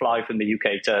couldn't even fly from the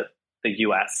UK to the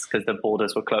US because the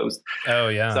borders were closed. Oh,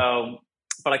 yeah. So,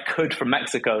 but I could from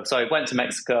Mexico. So I went to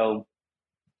Mexico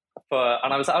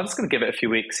and I was just going to give it a few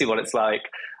weeks, see what it's like.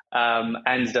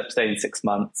 Ended up staying 6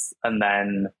 months and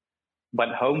then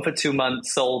went home for 2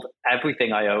 months, sold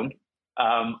everything I own.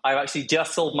 I actually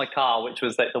just sold my car, which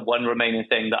was like the one remaining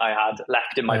thing that I had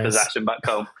left in my possession back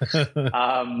home.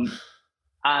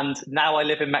 And now I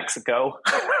live in Mexico.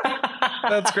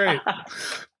 That's great.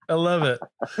 I love it.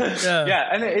 Yeah.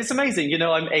 And it's amazing. You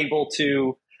know, I'm able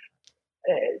to,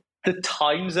 the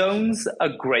time zones are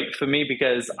great for me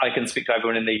because I can speak to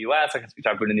everyone in the US. I can speak to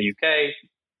everyone in the UK.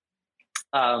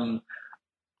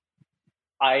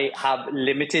 I have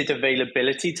limited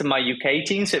availability to my UK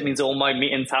team. So it means all my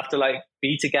meetings have to like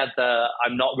be together.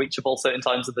 I'm not reachable certain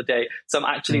times of the day. So I'm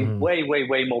actually way, way,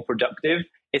 way more productive.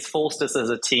 It's forced us as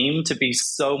a team to be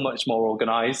so much more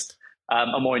organized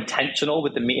and more intentional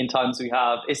with the meeting times we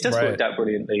have. It's just worked out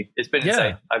brilliantly. It's been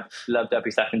insane. I've loved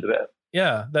every second of it.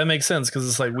 Yeah, that makes sense because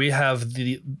it's like we have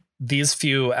these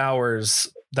few hours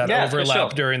that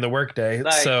overlap during the workday.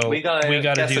 Like, so we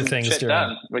gotta do things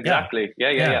during. Exactly.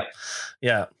 Yeah.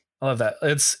 I love that.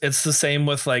 It's the same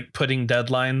with like putting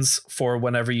deadlines for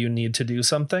whenever you need to do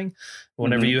something.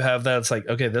 Whenever you have that, it's like,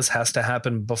 okay, this has to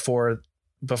happen before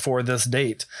this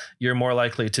date. You're more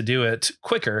likely to do it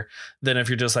quicker than if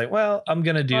you're just like, well, I'm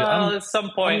going to do at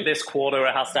some point this quarter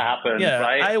it has to happen. Yeah,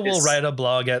 right? I will write a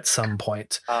blog at some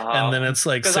point. And then it's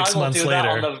like 6 months later.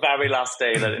 I will do that on the very last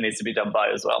day that it needs to be done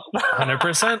by as well.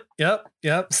 100%. Yep.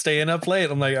 Staying up late.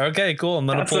 I'm like, okay, cool. I'm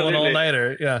going to pull an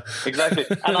all-nighter. Yeah. Exactly.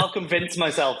 And I'll convince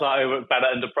myself that I work better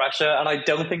under pressure. And I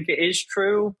don't think it is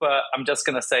true, but I'm just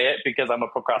going to say it because I'm a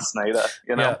procrastinator,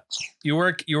 you know? Yeah. You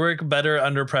work better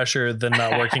under pressure than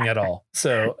not working at all.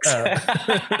 So I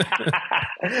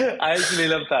actually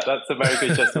love that. That's a very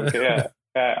good judgment.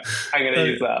 Yeah. I'm going to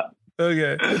use that.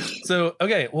 Okay.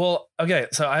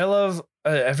 So I love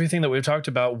everything that we've talked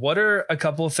about. What are a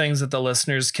couple of things that the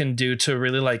listeners can do to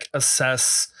really like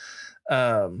assess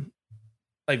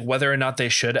like whether or not they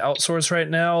should outsource right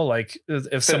now? Like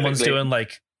if someone's doing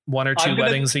like one or two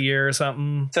weddings a year or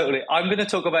something. Totally. I'm going to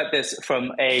talk about this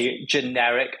from a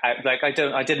generic, like I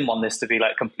didn't want this to be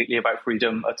like completely about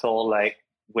freedom at all. Like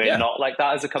we're not like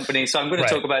that as a company. So I'm going to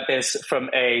talk about this from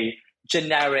a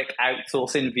generic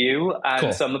outsourcing view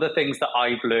and some of the things that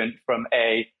I've learned from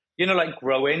like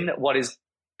growing what is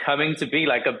coming to be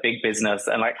like a big business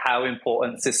and like how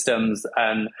important systems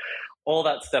and all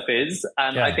that stuff is.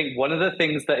 And I think one of the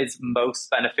things that is most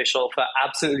beneficial for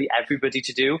absolutely everybody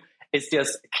to do is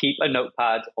just keep a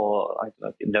notepad or I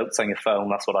don't know, notes on your phone.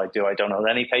 That's what I do. I don't know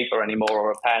any paper anymore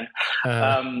or a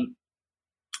pen.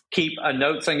 Keep a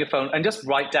notes on your phone and just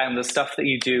write down the stuff that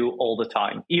you do all the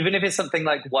time. Even if it's something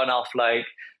like one-off, like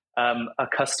a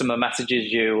customer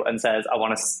messages you and says, I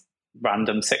want a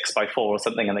random 6x4 or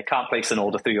something, and they can't place an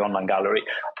order through your online gallery.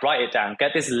 Write it down.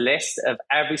 Get this list of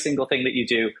every single thing that you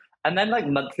do. And then like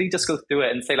monthly, just go through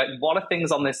it and say like, what are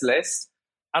things on this list?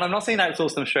 And I'm not saying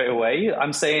outsource them straight away.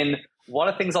 I'm saying, what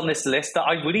are things on this list that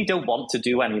I really don't want to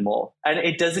do anymore? And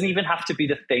it doesn't even have to be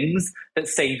the things that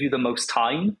save you the most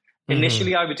time.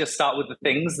 Initially, I would just start with the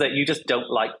things that you just don't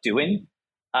like doing.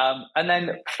 And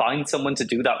then find someone to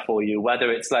do that for you,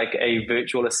 whether it's like a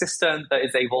virtual assistant that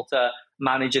is able to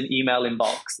manage an email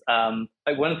inbox.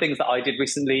 Like one of the things that I did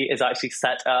recently is actually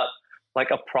set up like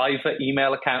a private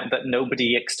email account that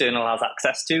nobody external has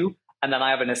access to. And then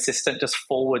I have an assistant just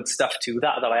forward stuff to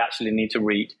that I actually need to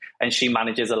read. And she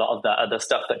manages a lot of the other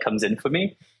stuff that comes in for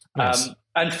me. Nice.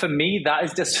 And for me, that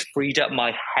has just freed up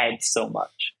my head so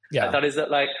much. Yeah. That is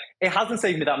that like, it hasn't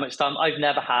saved me that much time. I've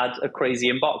never had a crazy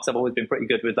inbox. I've always been pretty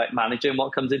good with like managing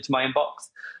what comes into my inbox.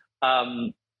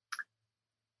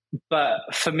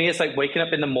 But for me, it's like waking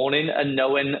up in the morning and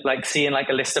knowing, like seeing like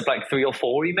a list of like 3 or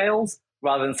 4 emails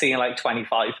rather than seeing like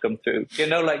 25 come through,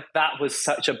 like that was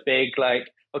such a big, like,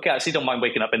 okay, I actually don't mind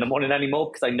waking up in the morning anymore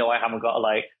because I know I haven't got to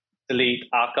like delete,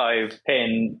 archive,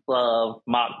 pin,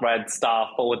 mark red, star,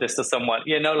 forward this to someone,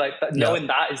 like that, knowing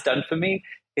that is done for me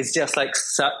is just like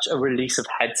such a release of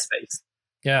headspace.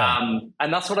 Yeah.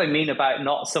 And that's what I mean about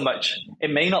not so much, it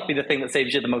may not be the thing that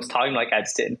saves you the most time, like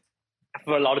editing.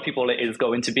 For a lot of people, it is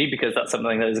going to be because that's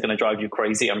something that is going to drive you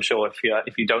crazy, I'm sure,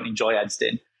 if you don't enjoy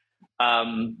editing.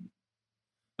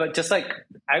 But just like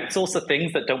outsource the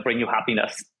things that don't bring you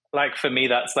happiness. Like for me,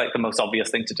 that's like the most obvious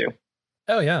thing to do.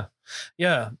 Oh yeah.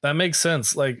 Yeah, that makes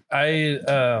sense. Like I'm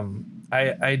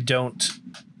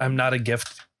not a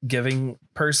gift giving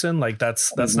person. Like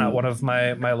that's not one of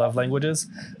my love languages.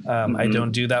 I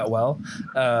don't do that well.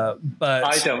 But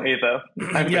I don't either.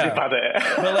 I'm pretty bad at it.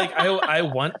 But like I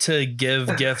want to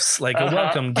give gifts, like a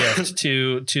welcome gift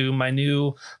to my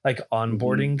new like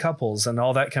onboarding couples and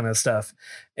all that kind of stuff.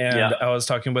 And I was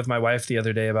talking with my wife the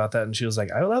other day about that, and she was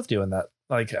like, I love doing that.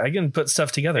 Like I can put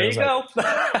stuff together. There you go.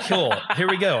 Like, cool. Here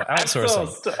we go.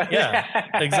 Outsourcing. Yeah,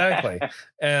 exactly.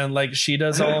 And like she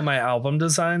does all my album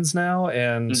designs now,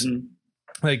 and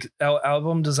like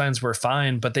album designs were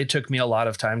fine, but they took me a lot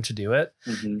of time to do it.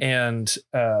 And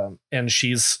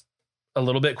she's a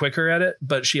little bit quicker at it,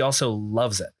 but she also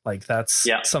loves it. Like that's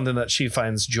something that she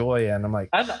finds joy in. I'm like,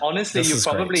 and honestly, you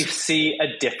probably see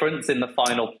a difference in the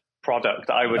final product.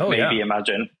 I would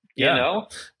imagine.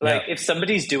 If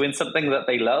somebody's doing something that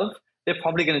they love, they're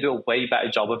probably going to do a way better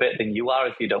job of it than you are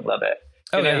if you don't love it.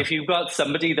 If you've got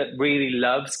somebody that really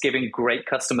loves giving great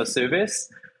customer service,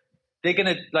 they're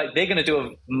going to do a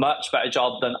much better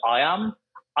job than I am.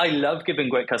 I love giving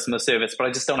great customer service, but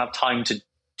I just don't have time to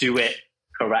do it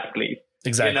correctly.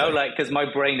 Exactly. Because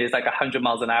my brain is like 100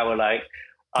 miles an hour, like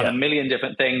on a million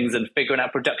different things and figuring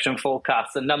out production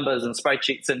forecasts and numbers and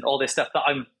spreadsheets and all this stuff that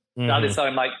is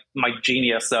like my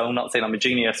genius. So I'm not saying I'm a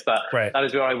genius, but that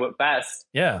is where I work best.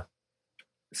 Yeah.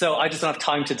 So I just don't have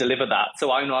time to deliver that.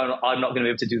 So I'm not going to be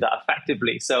able to do that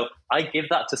effectively. So I give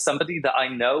that to somebody that I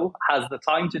know has the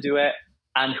time to do it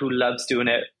and who loves doing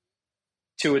it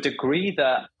to a degree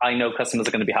that I know customers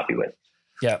are going to be happy with.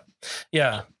 Yeah.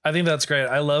 Yeah. I think that's great.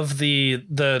 I love the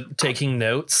taking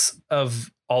notes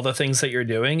of all the things that you're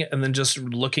doing and then just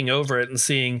looking over it and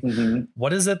seeing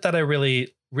what is it that I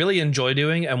really, really enjoy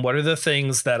doing and what are the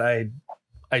things that I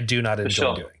do not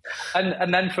enjoy doing.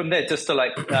 And then from there, just to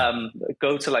like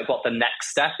go to like what the next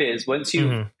step is. Once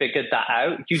you've figured that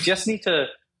out, you just need to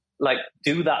like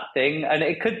do that thing. And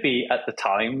it could be at the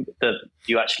time that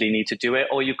you actually need to do it,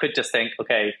 or you could just think,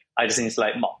 okay, I just need to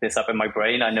like mock this up in my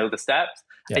brain. I know the steps.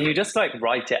 And you just like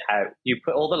write it out. You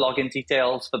put all the login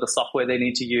details for the software they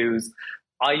need to use.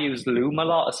 I use Loom a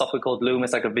lot, a software called Loom.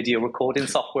 It's like a video recording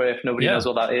software. If nobody knows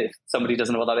what that is, somebody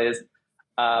doesn't know what that is.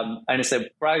 And it's a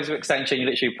browser extension. You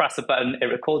literally press a button, it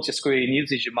records your screen,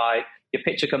 uses your mic, your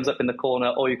picture comes up in the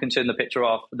corner, or you can turn the picture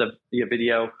off, your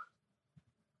video.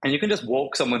 And you can just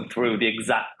walk someone through the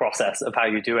exact process of how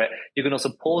you do it. You can also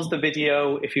pause the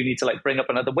video if you need to like bring up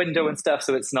another window and stuff,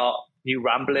 so it's not you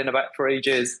rambling about for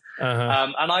ages.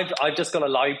 And I've just got a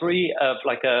library of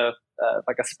like a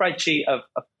spreadsheet of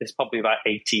there's probably about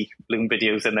 80 Loom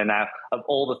videos in there now of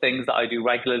all the things that I do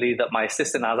regularly that my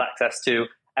assistant has access to,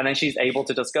 and then she's able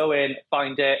to just go in,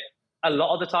 find it. A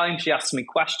lot of the time, she asks me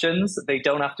questions. They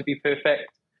don't have to be perfect.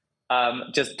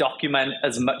 Just document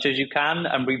as much as you can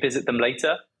and revisit them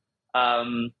later.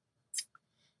 And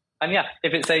yeah,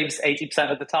 if it saves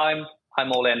 80% of the time,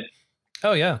 I'm all in.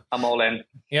 Oh yeah. I'm all in.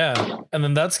 Yeah. And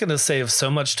then that's going to save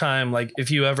so much time. Like if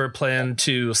you ever plan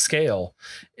to scale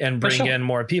and bring in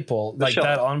more people, like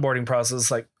that onboarding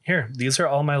process, like here, these are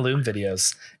all my Loom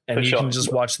videos and you can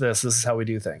just watch this. This is how we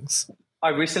do things. I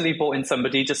recently brought in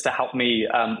somebody just to help me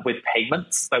with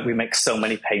payments. Like we make so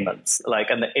many payments,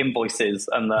 like, and the invoices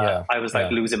and I was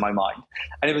like losing my mind.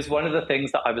 And it was one of the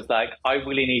things that I was like, I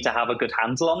really need to have a good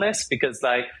handle on this because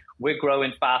like we're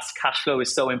growing fast. Cash flow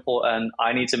is so important.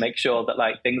 I need to make sure that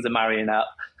like things are marrying up.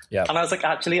 Yeah. And I was like,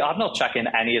 actually, I'm not checking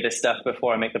any of this stuff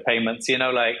before I make the payments. You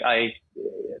know, like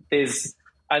there's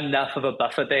enough of a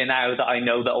buffer there now that I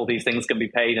know that all these things can be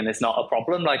paid and it's not a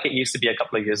problem like it used to be a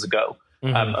couple of years ago.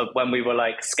 When we were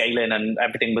like scaling and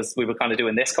everything we were kind of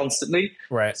doing this constantly.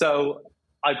 Right. So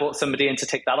I brought somebody in to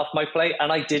take that off my plate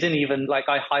and I didn't even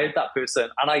I hired that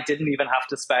person and I didn't even have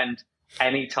to spend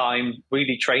any time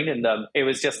really training them. It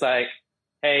was just like,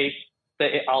 hey,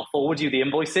 I'll forward you the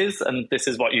invoices and this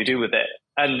is what you do with it.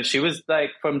 And she was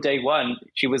like, from day one,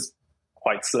 she was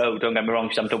quite slow. Don't get me wrong.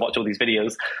 She had to watch all these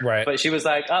videos, right? But she was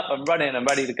like, up, I'm running, I'm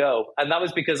ready to go. And that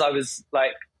was because I was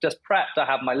like, just prepped. I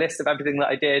have my list of everything that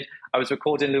I did. I was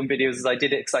recording Loom videos as I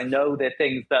did it. Cause I know they're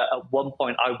things that at one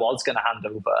point I was going to hand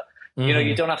over. You know,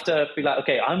 you don't have to be like,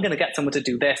 okay, I'm going to get someone to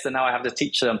do this. And now I have to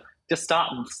teach them. Just start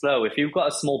them slow. If you've got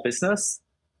a small business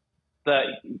that,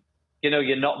 you know,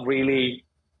 you're not really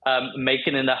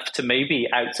making enough to maybe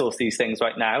outsource these things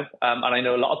right now. And I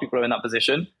know a lot of people are in that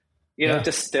position. You know,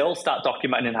 just still start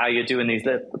documenting how you're doing these.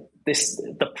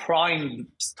 The prime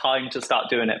time to start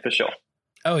doing it for sure.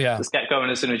 Oh yeah, just get going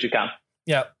as soon as you can.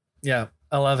 Yeah, yeah,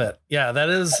 I love it. Yeah, that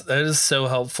is so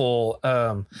helpful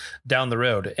down the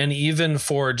road, and even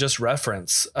for just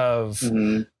reference of.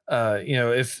 You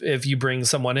know, if you bring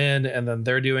someone in and then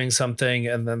they're doing something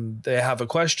and then they have a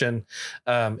question,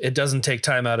 it doesn't take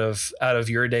time out of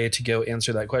your day to go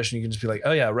answer that question. You can just be like,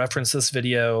 oh yeah, reference this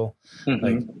video,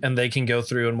 like, and they can go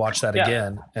through and watch that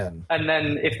again. And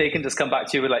then if they can just come back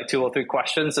to you with like 2 or 3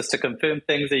 questions just to confirm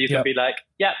things that you can be like,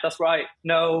 yeah, that's right.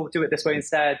 No, do it this way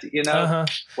instead. You know,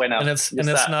 and it's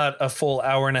not a full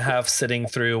hour and a half sitting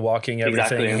through walking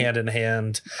everything hand in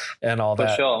hand and all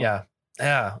that. Sure. Yeah.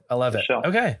 Yeah, I love it. Sure.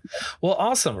 Okay. Well,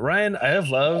 awesome. Ryan, I have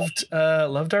loved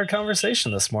our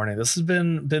conversation this morning. This has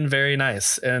been very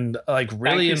nice and like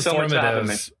really informative. So much for having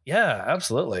me. Yeah,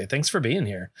 absolutely. Thanks for being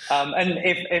here. And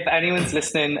if anyone's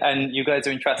listening and you guys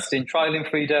are interested in trialing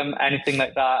Freedom, anything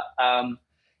like that,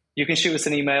 you can shoot us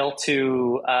an email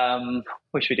to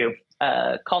what should we do?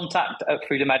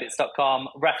 contact@freedomedits.com,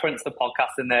 reference the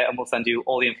podcast in there and we'll send you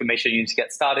all the information you need to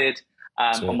get started.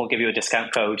 And we'll give you a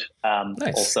discount code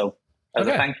also. As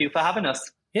a thank you for having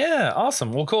us. Yeah,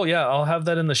 awesome. Well, cool. Yeah, I'll have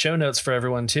that in the show notes for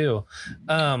everyone too.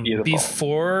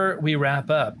 Before we wrap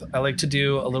up, I like to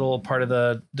do a little part of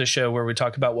the show where we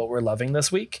talk about what we're loving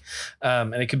this week.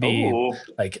 And it could be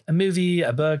like a movie,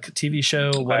 a book, TV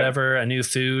show, whatever, a new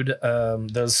food.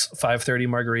 Those 5:30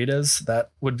 margaritas, that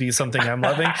would be something I'm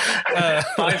loving.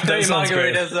 5:30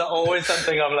 margaritas are always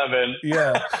something I'm loving.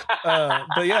 Yeah.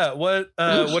 But yeah, what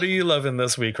are you loving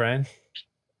this week, Ryan?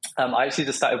 I actually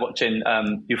just started watching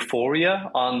Euphoria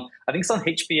on, I think it's on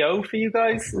HBO for you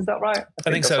guys. Is that right?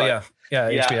 I think so, right. Yeah,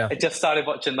 HBO. I just started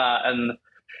watching that and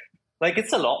like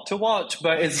it's a lot to watch,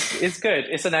 but it's good.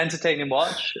 It's an entertaining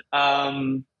watch.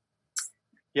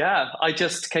 Yeah, I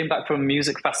just came back from a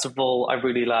music festival. I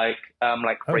really like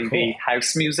ravey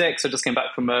house music. So I just came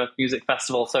back from a music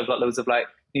festival. So I've got loads of like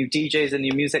new DJs and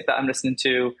new music that I'm listening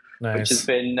to, which has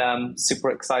been super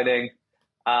exciting.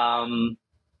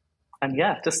 And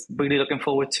yeah, just really looking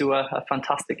forward to a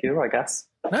fantastic year, I guess.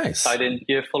 Nice. Exciting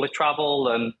year full of travel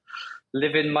and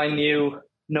living my new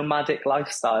nomadic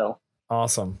lifestyle.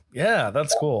 Awesome. Yeah,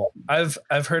 that's cool. I've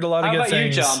heard a lot of good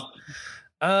things. How about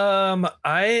you, John?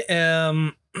 I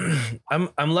am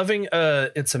I'm loving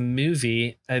it's a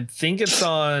movie. I think it's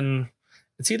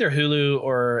either Hulu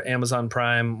or Amazon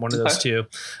Prime, one of those two.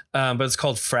 But it's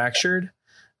called Fractured.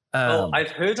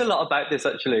 I've heard a lot about this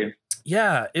actually.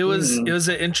 Yeah, it was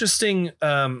an interesting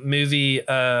movie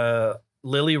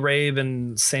Lily Rabe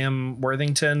and Sam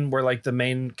Worthington were like the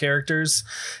main characters.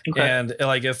 Okay. And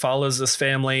like it follows this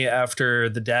family after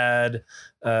the dad,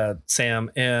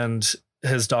 Sam, and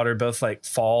his daughter both like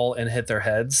fall and hit their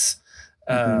heads.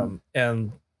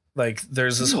 And like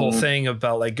there's this whole thing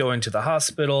about like going to the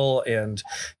hospital and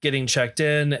getting checked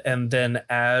in. And then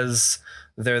as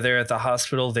they're there at the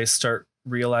hospital, they start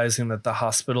realizing that the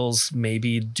hospital's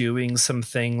maybe doing some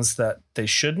things that they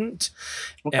shouldn't,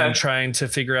 and trying to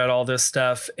figure out all this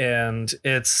stuff. And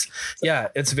it's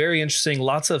very interesting.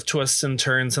 Lots of twists and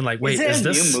turns, and like, wait, is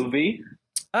this new movie?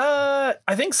 I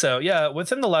think so. Yeah.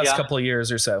 Within the last couple of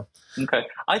years or so. Okay.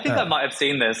 I think I might have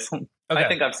seen this. Okay. I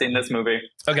think I've seen this movie.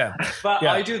 Okay. But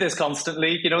I do this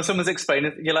constantly. You know, someone's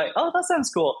explaining, you're like, oh, that sounds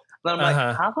cool. And I'm like,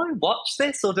 have I watched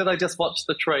this, or did I just watch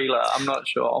the trailer? I'm not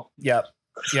sure. Yep.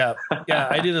 Yeah.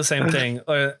 I do the same thing.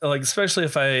 Like, especially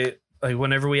if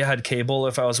whenever we had cable,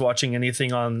 if I was watching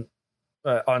anything on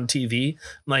TV,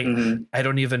 like I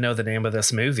don't even know the name of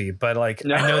this movie, but like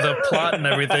I know the plot and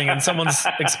everything, and someone's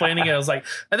explaining it. I was like,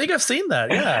 I think I've seen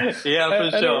that. Yeah, for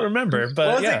sure. I don't remember, but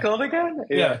what was it called again?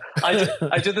 Yeah.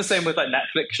 I do the same with like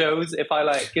Netflix shows. If I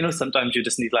like, you know, sometimes you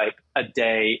just need like a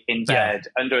day in bed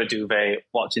under a duvet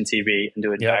watching TV and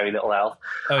doing very little else.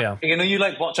 Oh yeah. You know, you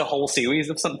like watch a whole series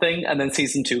of something, and then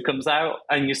season 2 comes out,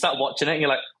 and you start watching it, and you're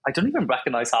like, I don't even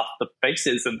recognize half the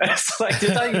faces in this. Like,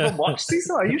 did I even watch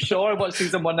season? Are you sure I watched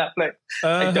season 1 Netflix?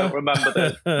 I don't remember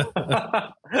this.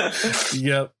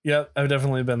 Yep. I've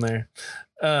definitely been there.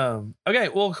 Okay,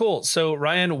 well, cool. So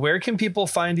Ryan, where can people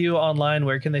find you online?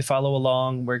 Where can they follow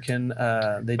along? Where can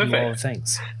they do all the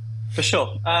things? For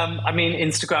sure. I mean,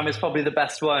 Instagram is probably the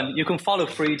best one. You can follow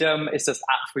Freedom. It's just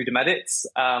at Freedom Edits.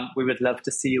 We would love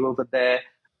to see you over there.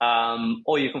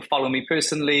 Or you can follow me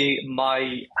personally.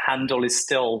 My handle is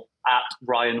still at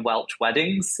Ryan Welch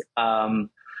Weddings.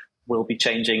 Will be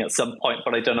changing at some point,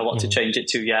 but I don't know what to change it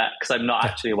to yet, because I'm not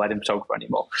actually a wedding photographer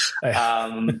anymore.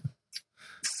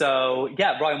 So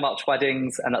yeah, Ryan Welch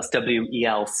Weddings, and that's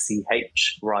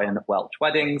WELCH, Ryan Welch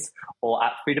Weddings, or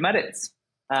at Freedom Edits.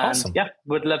 And awesome. Yeah,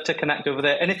 would love to connect over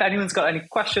there. And if anyone's got any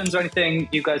questions or anything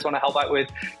you guys want to help out with,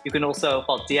 you can also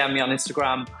DM me on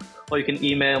Instagram, or you can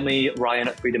email me,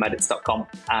 ryan@freedomedits.com,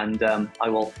 and I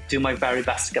will do my very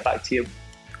best to get back to you.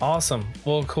 Awesome.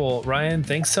 Well, cool. Ryan,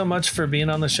 thanks so much for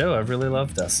being on the show. I've really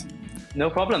loved this. No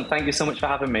problem. Thank you so much for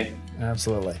having me.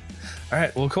 Absolutely. All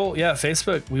right. Well, cool. Yeah,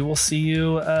 Facebook. We will see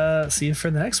you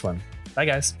for the next one. Bye,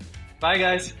 guys. Bye,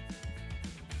 guys.